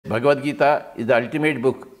Bhagavad Gita is the ultimate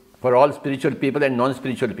book for all spiritual people and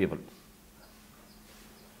non-spiritual people.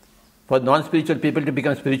 For non-spiritual people to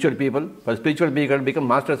become spiritual people, for spiritual people to become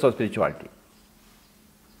masters of spirituality.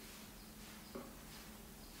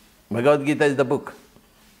 Bhagavad Gita is the book.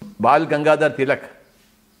 Bal Gangadhar Tilak,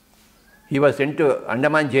 he was sent to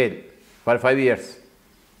Andaman jail for 5 years.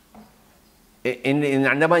 In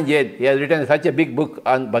Andaman jail, he has written such a big book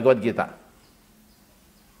on Bhagavad Gita,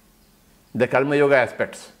 the Karma Yoga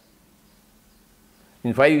aspects.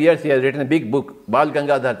 In 5 years, he has written a big book, Bal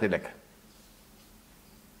Gangadhar Tilak.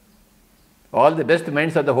 All the best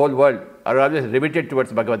minds of the whole world are always riveted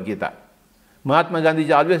towards Bhagavad Gita. Mahatma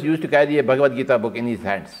Gandhi always used to carry a Bhagavad Gita book in his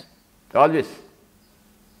hands. Always.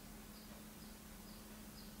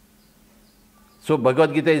 So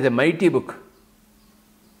Bhagavad Gita is a mighty book.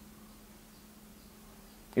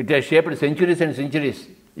 It has shaped centuries and centuries,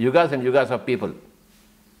 yugas and yugas of people.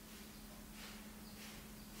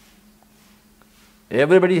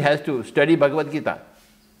 Everybody has to study Bhagavad Gita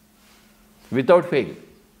without fail.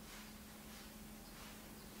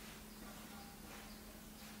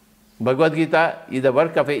 Bhagavad Gita is the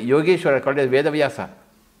work of a Yogeshwara called as Vedavyasa.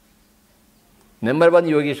 Number one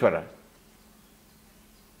Yogeshwara.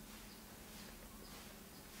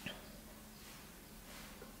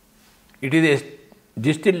 It is a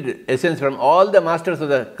distilled essence from all the masters of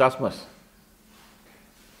the cosmos.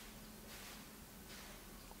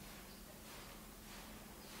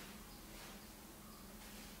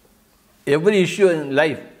 Every issue in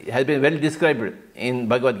life has been well described in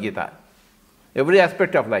Bhagavad Gita. Every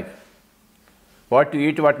aspect of life. What to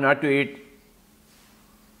eat, what not to eat.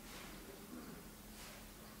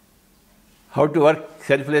 How to work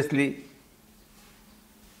selflessly.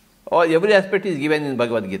 Every aspect is given in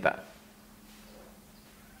Bhagavad Gita.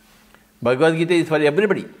 Bhagavad Gita is for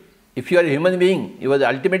everybody. If you are a human being, the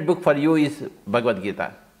ultimate book for you is Bhagavad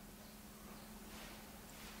Gita.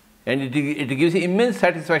 And it gives you immense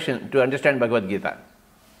satisfaction to understand Bhagavad Gita.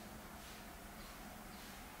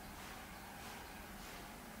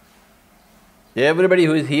 Everybody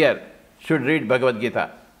who is here should read Bhagavad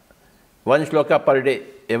Gita. 1 shloka per day,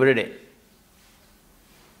 every day.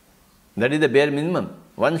 That is the bare minimum.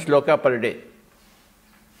 1 shloka per day.